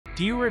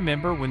Do you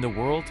remember when the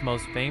world's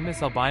most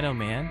famous albino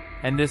man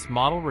and this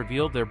model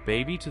revealed their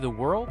baby to the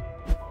world?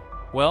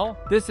 Well,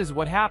 this is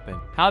what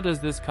happened. How does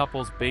this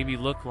couple's baby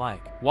look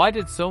like? Why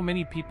did so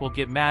many people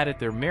get mad at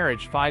their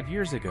marriage 5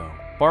 years ago?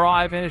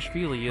 Bara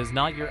Ivanishvili is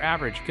not your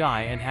average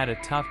guy and had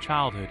a tough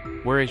childhood,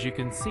 where as you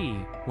can see,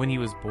 when he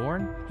was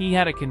born, he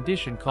had a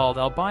condition called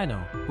albino,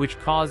 which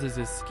causes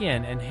his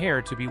skin and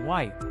hair to be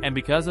white. And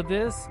because of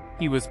this,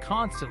 he was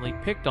constantly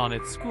picked on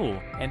at school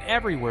and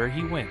everywhere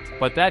he went.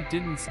 But that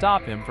didn't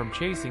stop him from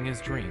chasing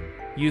his dream.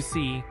 You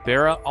see,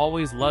 Bara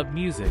always loved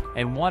music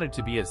and wanted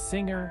to be a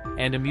singer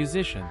and a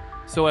musician.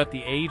 So at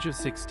the age of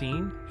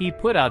 16, he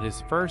put out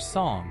his first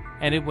song,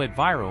 and it went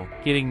viral,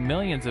 getting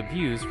millions of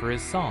views for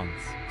his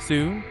songs.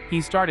 Soon,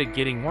 he started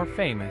getting more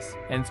famous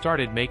and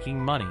started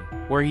making money,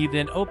 where he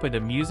then opened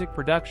a music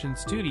production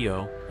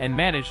studio and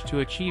managed to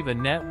achieve a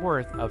net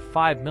worth of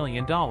 $5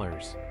 million.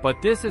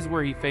 But this is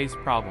where he faced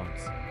problems.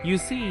 You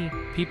see,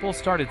 people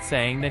started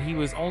saying that he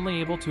was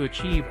only able to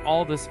achieve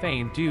all this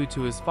fame due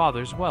to his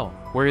father's wealth,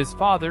 where his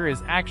father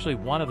is actually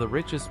one of the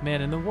richest men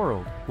in the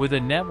world, with a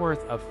net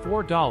worth of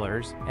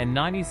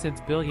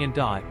 $4.90 billion,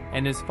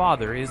 and his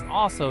father is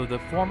also the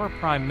former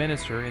prime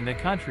minister in the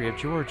country of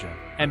Georgia.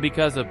 And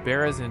because of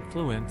Bara's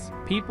influence,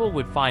 people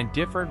would find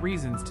different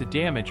reasons to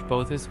damage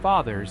both his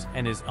father's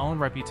and his own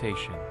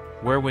reputation.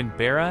 Where when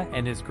Bara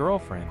and his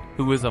girlfriend,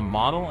 who was a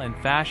model and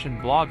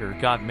fashion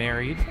blogger, got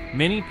married,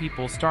 many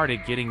people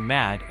started getting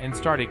mad and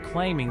started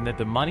claiming that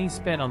the money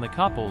spent on the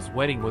couple's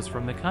wedding was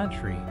from the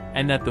country,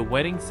 and that the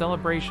wedding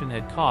celebration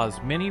had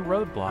caused many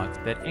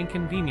roadblocks that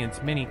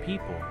inconvenienced many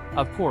people.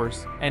 Of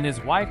course, and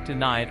his wife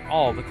denied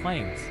all the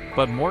claims.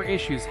 But more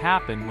issues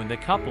happened when the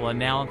couple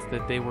announced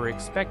that they were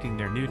expecting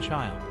their new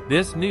child.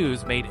 This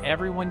news made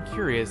everyone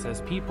curious,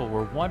 as people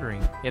were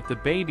wondering if the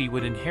baby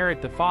would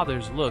inherit the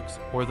father's looks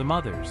or the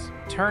mother's.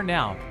 Turned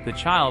out, the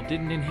child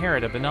didn't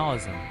inherit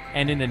albinism,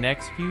 and in the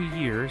next few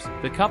years,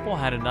 the couple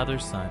had another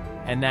son,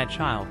 and that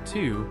child,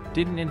 too,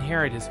 didn't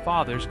inherit his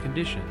father's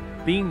condition.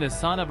 Being the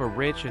son of a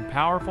rich and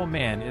powerful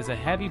man is a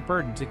heavy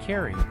burden to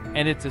carry,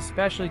 and it's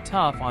especially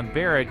tough on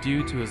Bara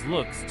due to his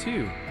looks,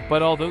 too.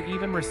 But although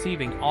even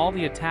receiving all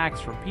the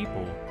attacks from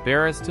people,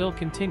 Bara still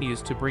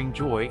continues to bring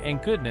joy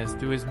and goodness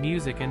through his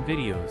music and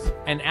videos,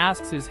 and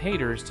asks his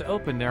haters to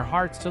open their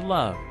hearts to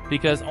love,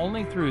 because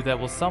only through that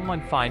will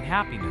someone find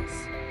happiness.